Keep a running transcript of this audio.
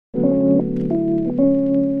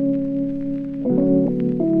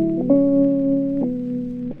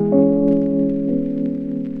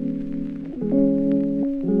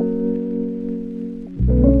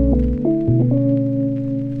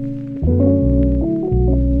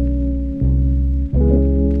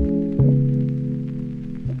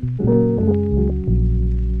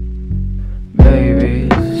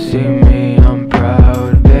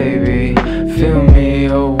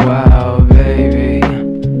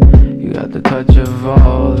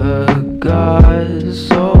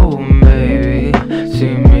So baby,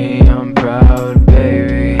 see me, I'm proud,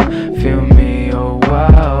 baby. Feel me, oh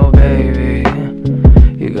wow, baby.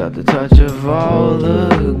 You got the touch of all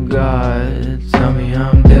the gods. Tell me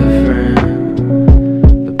I'm different,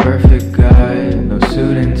 the perfect guy. No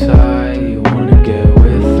suit and tie, you wanna get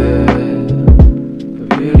with it.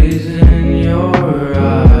 The beauty's in your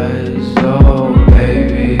eyes. Oh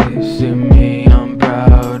baby, see me, I'm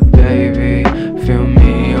proud, baby. Feel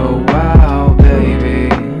me, oh wow, baby.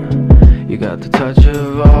 You got the touch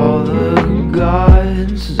of all the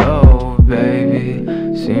gods. Oh baby,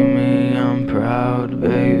 see me, I'm proud,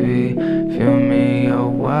 baby. Feel me, oh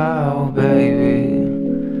wow, baby.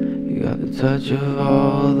 You got the touch of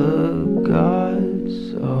all the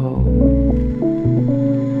gods. Oh.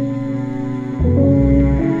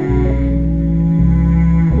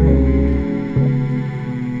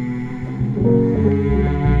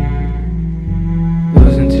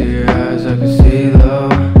 Losing to your eyes, I can see though.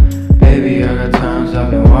 Baby, I got times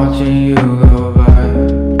I've been watching you go by.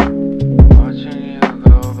 Watching you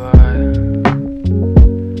go by.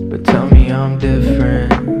 But tell me I'm different,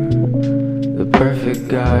 the perfect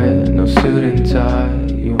guy. No suit and tie,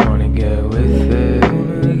 you wanna get with it. You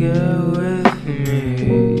wanna get with me,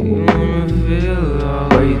 you wanna feel all.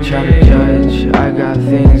 But you try to judge, I got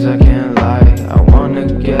things I can't